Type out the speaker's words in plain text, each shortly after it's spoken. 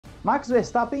Max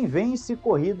Verstappen vence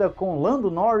corrida com Lando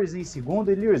Norris em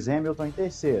segundo e Lewis Hamilton em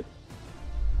terceiro.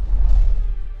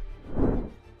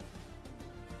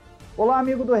 Olá,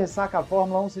 amigo do Ressaca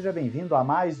Fórmula 1, seja bem-vindo a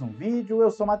mais um vídeo. Eu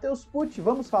sou Matheus Pucci,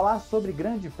 vamos falar sobre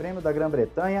Grande Prêmio da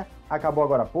Grã-Bretanha. Acabou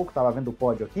agora há pouco, estava vendo o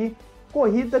pódio aqui.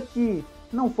 Corrida que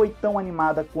não foi tão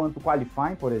animada quanto o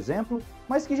Qualifying, por exemplo,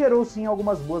 mas que gerou sim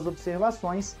algumas boas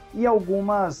observações e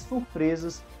algumas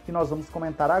surpresas que nós vamos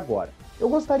comentar agora. Eu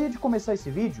gostaria de começar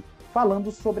esse vídeo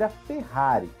falando sobre a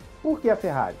Ferrari. Por que a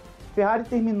Ferrari? Ferrari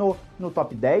terminou no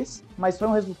top 10, mas foi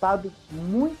um resultado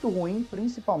muito ruim,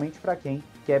 principalmente para quem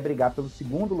quer brigar pelo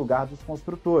segundo lugar dos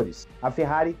construtores. A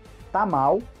Ferrari tá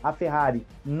mal, a Ferrari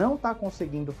não está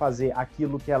conseguindo fazer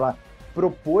aquilo que ela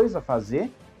propôs a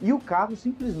fazer e o carro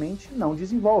simplesmente não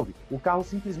desenvolve. O carro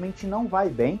simplesmente não vai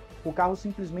bem, o carro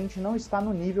simplesmente não está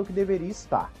no nível que deveria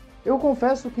estar. Eu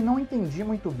confesso que não entendi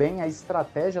muito bem a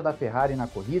estratégia da Ferrari na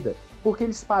corrida, porque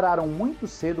eles pararam muito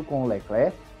cedo com o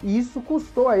Leclerc e isso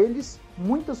custou a eles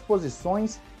muitas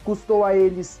posições, custou a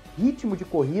eles ritmo de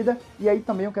corrida, e aí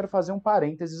também eu quero fazer um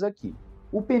parênteses aqui.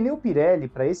 O pneu Pirelli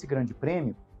para esse grande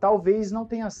prêmio talvez não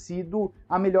tenha sido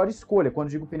a melhor escolha. Quando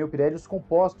digo pneu Pirelli, os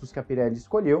compostos que a Pirelli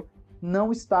escolheu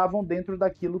não estavam dentro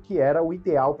daquilo que era o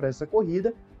ideal para essa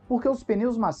corrida, porque os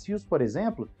pneus macios, por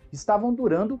exemplo, estavam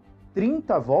durando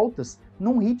 30 voltas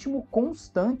num ritmo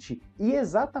constante e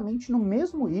exatamente no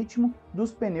mesmo ritmo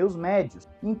dos pneus médios.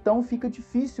 Então fica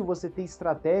difícil você ter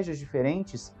estratégias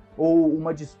diferentes ou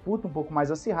uma disputa um pouco mais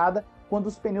acirrada quando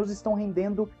os pneus estão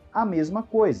rendendo a mesma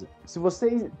coisa. Se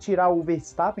você tirar o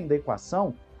Verstappen da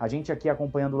equação, a gente aqui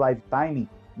acompanhando o live timing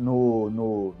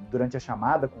durante a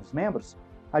chamada com os membros,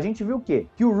 a gente viu o quê?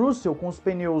 Que o Russell com os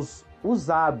pneus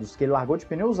usados, que ele largou de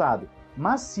pneu usado,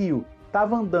 macio,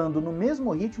 estava andando no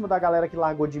mesmo ritmo da galera que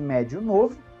largou de médio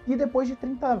novo e depois de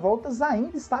 30 voltas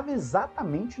ainda estava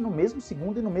exatamente no mesmo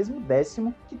segundo e no mesmo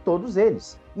décimo que todos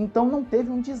eles. Então não teve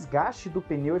um desgaste do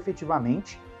pneu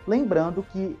efetivamente, lembrando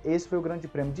que esse foi o grande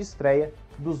prêmio de estreia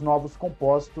dos novos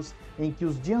compostos em que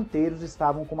os dianteiros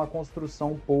estavam com uma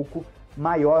construção um pouco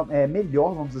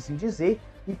melhor, vamos assim dizer,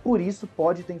 e por isso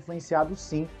pode ter influenciado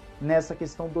sim nessa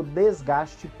questão do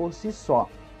desgaste por si só.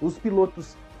 Os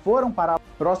pilotos foram parar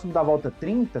próximo da volta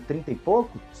 30 e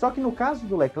pouco, só que no caso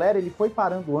do Leclerc ele foi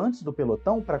parando antes do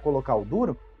pelotão para colocar o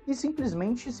duro e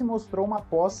simplesmente se mostrou uma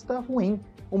aposta ruim,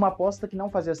 uma aposta que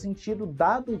não fazia sentido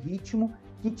dado o ritmo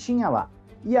que tinha lá.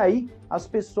 E aí as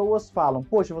pessoas falam,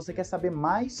 poxa, você quer saber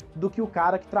mais do que o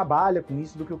cara que trabalha com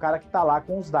isso, do que o cara que está lá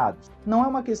com os dados. Não é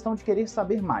uma questão de querer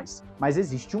saber mais, mas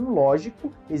existe um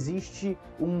lógico, existe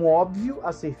um óbvio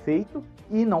a ser feito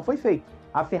e não foi feito.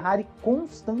 A Ferrari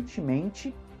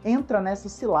constantemente entra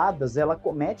nessas ciladas, ela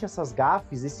comete essas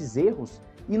gafes, esses erros,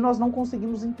 e nós não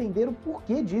conseguimos entender o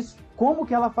porquê disso. Como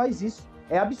que ela faz isso?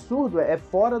 É absurdo, é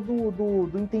fora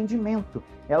do entendimento.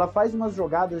 Ela faz umas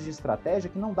jogadas de estratégia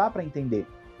que não dá para entender.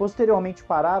 Posteriormente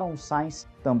pararam o Sainz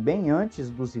também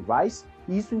antes dos rivais,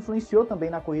 e isso influenciou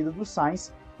também na corrida do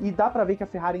Sainz, e dá para ver que a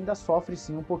Ferrari ainda sofre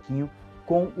sim um pouquinho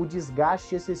com o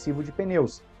desgaste excessivo de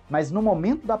pneus. Mas no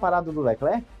momento da parada do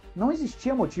Leclerc, não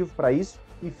existia motivo para isso,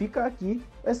 e fica aqui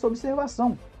essa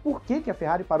observação. Por que a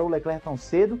Ferrari parou o Leclerc tão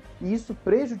cedo? E isso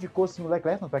prejudicou sim o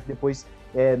Leclerc, tanto é que depois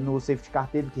no safety car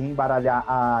teve que reembaralhar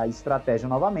a estratégia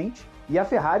novamente. E a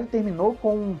Ferrari terminou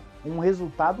com um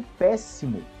resultado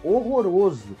péssimo,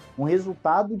 horroroso, um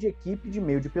resultado de equipe de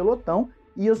meio de pelotão.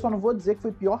 E eu só não vou dizer que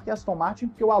foi pior que a Aston Martin,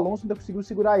 porque o Alonso ainda conseguiu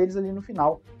segurar eles ali no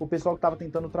final, o pessoal que estava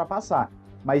tentando ultrapassar.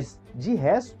 Mas de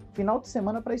resto, final de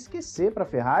semana para esquecer para a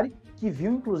Ferrari, que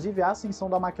viu inclusive a ascensão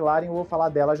da Mclaren, eu vou falar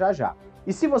dela já já.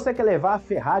 E se você quer levar a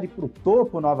Ferrari para o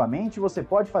topo novamente, você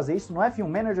pode fazer isso no F1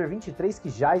 Manager 23,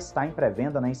 que já está em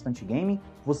pré-venda na Instant Gaming.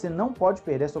 Você não pode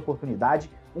perder essa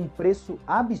oportunidade, um preço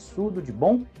absurdo de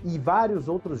bom e vários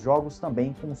outros jogos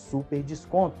também com super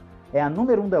desconto. É a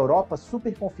número 1 da Europa,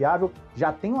 super confiável,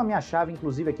 já tenho a minha chave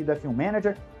inclusive aqui do F1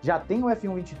 Manager, já tenho o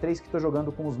F1 23 que estou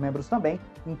jogando com os membros também,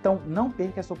 então não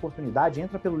perca essa oportunidade,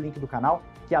 entra pelo link do canal,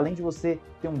 que além de você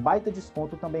ter um baita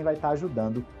desconto, também vai estar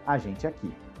ajudando a gente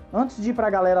aqui. Antes de ir para a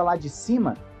galera lá de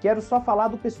cima, quero só falar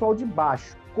do pessoal de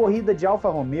baixo. Corrida de Alfa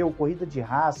Romeo, corrida de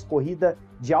Haas, corrida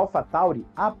de Alfa Tauri,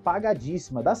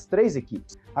 apagadíssima das três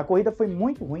equipes. A corrida foi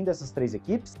muito ruim dessas três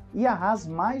equipes e a Haas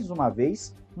mais uma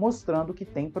vez mostrando que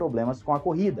tem problemas com a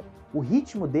corrida. O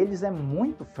ritmo deles é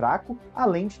muito fraco,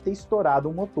 além de ter estourado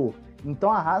o motor.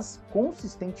 Então a Haas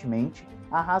constantemente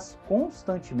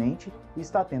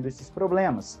está tendo esses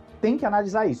problemas. Tem que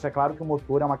analisar isso. É claro que o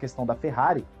motor é uma questão da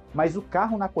Ferrari, mas o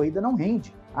carro na corrida não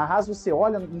rende. A Haas, você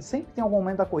olha e sempre tem algum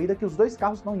momento da corrida que os dois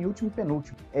carros estão em último e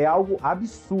penúltimo. É algo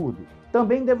absurdo.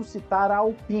 Também devo citar a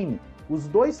Alpine. os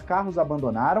dois carros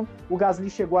abandonaram, o Gasly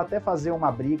chegou até a fazer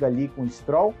uma briga ali com o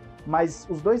Stroll, mas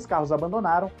os dois carros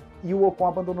abandonaram e o Ocon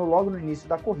abandonou logo no início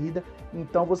da corrida,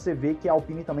 então você vê que a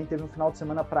Alpine também teve um final de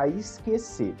semana para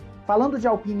esquecer. Falando de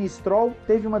Alpine e Stroll,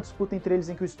 teve uma disputa entre eles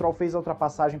em que o Stroll fez a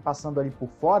ultrapassagem passando ali por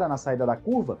fora na saída da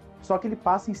curva, só que ele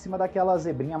passa em cima daquela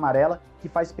zebrinha amarela que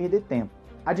faz perder tempo.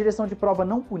 A direção de prova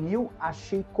não puniu,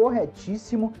 achei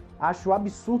corretíssimo, acho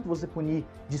absurdo você punir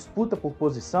disputa por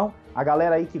posição. A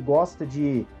galera aí que gosta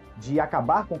de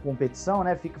acabar com competição,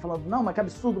 né, fica falando, não, mas que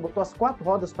absurdo, botou as 4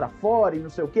 rodas para fora e não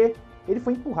sei o quê. Ele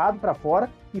foi empurrado para fora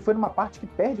e foi numa parte que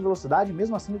perde velocidade,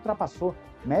 mesmo assim ultrapassou.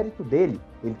 Mérito dele,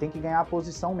 ele tem que ganhar a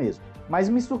posição mesmo. Mas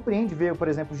me surpreende ver, por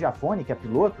exemplo, o Giafone, que é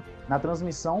piloto, na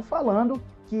transmissão falando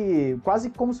que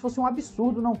quase como se fosse um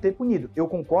absurdo não ter punido. Eu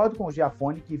concordo com o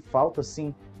Giafone que falta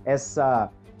sim essa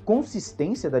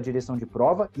consistência da direção de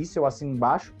prova, isso eu assino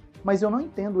embaixo, mas eu não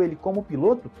entendo ele como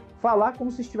piloto falar como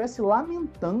se estivesse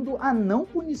lamentando a não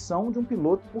punição de um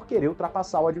piloto por querer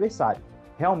ultrapassar o adversário.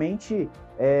 Realmente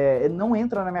não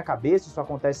entra na minha cabeça, isso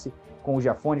acontece com o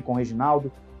Giafone, com o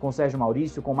Reginaldo, com o Sérgio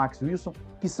Maurício, com o Max Wilson,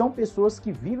 que são pessoas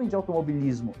que vivem de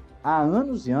automobilismo há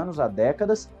anos e anos, há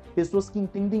décadas, pessoas que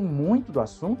entendem muito do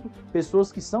assunto,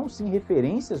 pessoas que são sim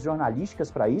referências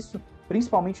jornalísticas para isso,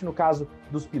 principalmente no caso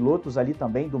dos pilotos ali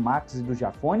também, do Max e do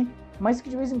Giafone, mas que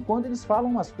de vez em quando eles falam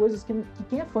umas coisas que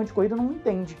quem é fã de corrida não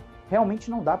entende. Realmente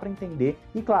não dá para entender.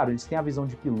 E claro, eles têm a visão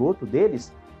de piloto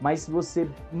deles, mas se você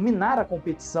minar a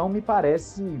competição, me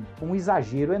parece um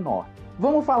exagero enorme.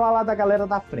 Vamos falar lá da galera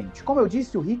da frente. Como eu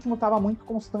disse, o ritmo estava muito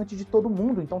constante de todo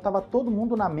mundo, então estava todo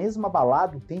mundo na mesma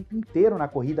balada o tempo inteiro na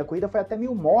corrida. A corrida foi até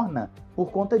meio morna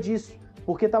por conta disso,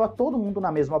 porque estava todo mundo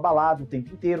na mesma balada o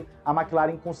tempo inteiro. A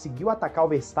McLaren conseguiu atacar o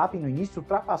Verstappen no início,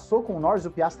 ultrapassou com o Norris,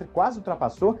 o Piastri quase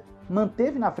ultrapassou,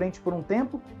 manteve na frente por um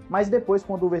tempo, mas depois,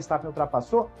 quando o Verstappen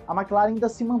ultrapassou, a McLaren ainda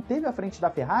se manteve à frente da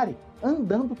Ferrari,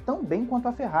 andando tão bem quanto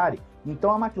a Ferrari.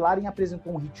 Então a McLaren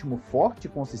apresentou um ritmo forte e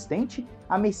consistente,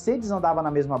 a Mercedes andava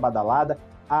na mesma badalada,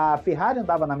 a Ferrari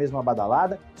andava na mesma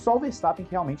badalada, só o Verstappen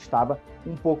que realmente estava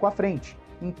um pouco à frente.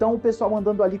 Então o pessoal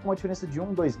andando ali com uma diferença de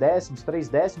 1, 2 décimos, 3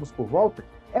 décimos por volta,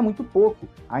 é muito pouco,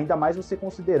 ainda mais você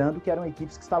considerando que eram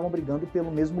equipes que estavam brigando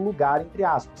pelo mesmo lugar, entre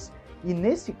aspas. E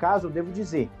nesse caso eu devo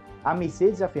dizer, a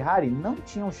Mercedes e a Ferrari não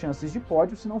tinham chances de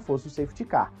pódio se não fosse o safety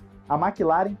car. A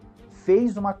McLaren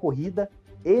fez uma corrida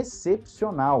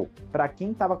excepcional. Para quem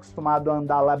estava acostumado a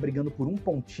andar lá brigando por um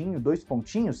pontinho, 2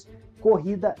 pontinhos,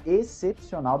 corrida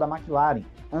excepcional da McLaren.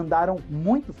 Andaram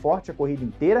muito forte a corrida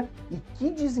inteira e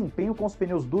que desempenho com os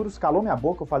pneus duros, calou minha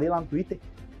boca, eu falei lá no Twitter,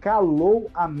 calou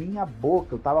a minha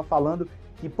boca. Eu estava falando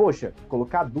que, poxa,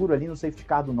 colocar duro ali no safety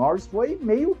car do Norris foi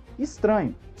meio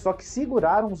estranho. Só que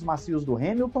seguraram os macios do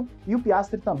Hamilton e o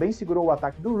Piastri também segurou o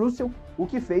ataque do Russell, o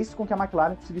que fez com que a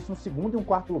McLaren conseguisse um segundo e um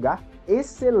quarto lugar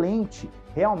excelente.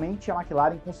 Realmente a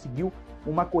McLaren conseguiu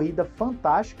uma corrida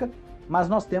fantástica, mas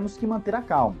nós temos que manter a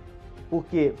calma,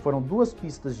 porque foram 2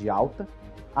 pistas de alta,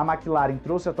 a McLaren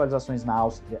trouxe atualizações na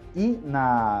Áustria e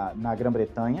na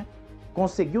Grã-Bretanha,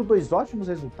 conseguiu 2 ótimos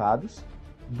resultados,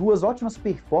 2 ótimas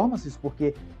performances,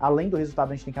 porque além do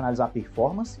resultado a gente tem que analisar a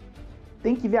performance.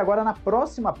 Tem que ver agora na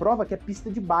próxima prova, que é pista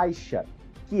de baixa,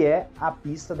 que é a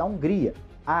pista da Hungria.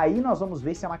 Aí nós vamos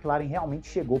ver se a McLaren realmente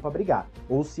chegou para brigar,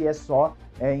 ou se é só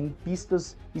em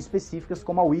pistas específicas,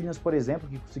 como a Williams, por exemplo,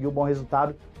 que conseguiu um bom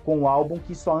resultado com o Albon,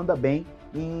 que só anda bem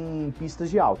em pistas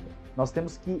de alta. Nós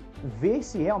temos que ver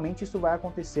se realmente isso vai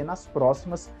acontecer nas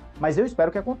próximas, mas eu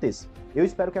espero que aconteça. Eu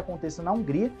espero que aconteça na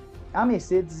Hungria. A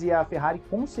Mercedes e a Ferrari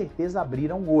com certeza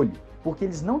abriram o olho, porque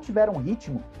eles não tiveram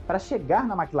ritmo para chegar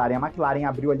na McLaren. A McLaren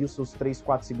abriu ali os seus 3,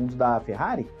 4 segundos da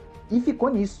Ferrari e ficou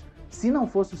nisso. Se não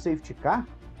fosse o safety car,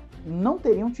 não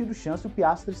teriam tido chance, o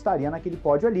Piastri estaria naquele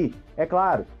pódio ali. É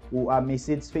claro, a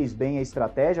Mercedes fez bem a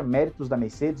estratégia, méritos da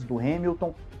Mercedes, do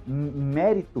Hamilton,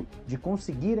 mérito de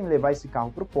conseguirem levar esse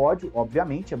carro para o pódio,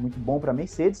 obviamente, é muito bom para a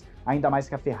Mercedes, ainda mais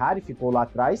que a Ferrari ficou lá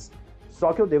atrás,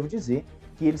 só que eu devo dizer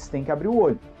que eles têm que abrir o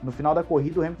olho. No final da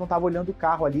corrida, o Hamilton estava olhando o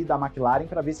carro ali da McLaren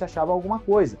para ver se achava alguma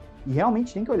coisa. E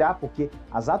realmente tem que olhar, porque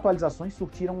as atualizações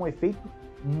surtiram um efeito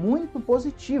muito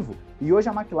positivo. E hoje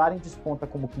a McLaren desponta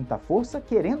como quinta força,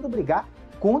 querendo brigar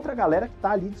contra a galera que está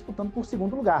ali disputando por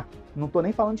segundo lugar. Não estou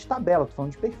nem falando de tabela, estou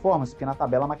falando de performance, porque na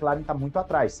tabela a McLaren está muito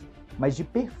atrás. Mas de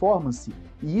performance.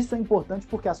 E isso é importante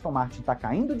porque a Aston Martin está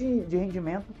caindo de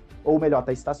rendimento, ou melhor,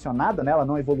 está estacionada, né? Ela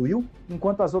não evoluiu,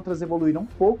 enquanto as outras evoluíram um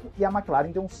pouco e a McLaren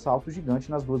deu um salto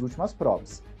gigante nas 2 últimas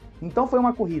provas. Então foi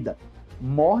uma corrida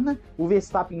morna, o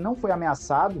Verstappen não foi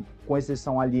ameaçado, com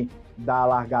exceção ali da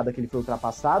largada que ele foi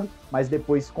ultrapassado, mas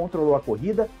depois controlou a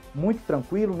corrida, muito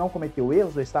tranquilo, não cometeu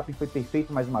erros, o Verstappen foi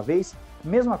perfeito mais uma vez,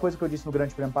 Mesma coisa que eu disse no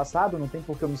Grande Prêmio passado, não tem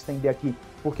por que eu me estender aqui,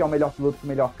 porque é o melhor piloto com o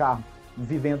melhor carro,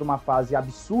 vivendo uma fase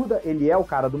absurda, ele é o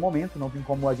cara do momento, não tem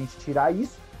como a gente tirar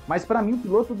isso, mas para mim o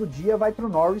piloto do dia vai para o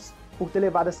Norris por ter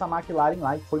levado essa McLaren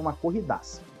lá e foi uma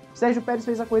corridaça. Sérgio Pérez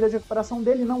fez a corrida de recuperação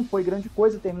dele, não foi grande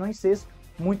coisa, terminou em sexto,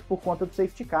 muito por conta do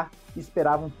safety car,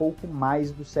 esperava um pouco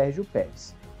mais do Sérgio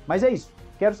Pérez. Mas é isso,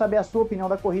 quero saber a sua opinião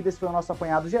da corrida, esse foi o nosso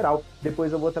apanhado geral,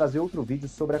 depois eu vou trazer outro vídeo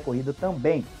sobre a corrida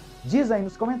também. Diz aí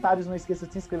nos comentários, não esqueça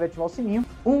de se inscrever e ativar o sininho.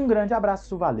 Um grande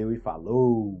abraço, valeu e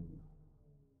falou!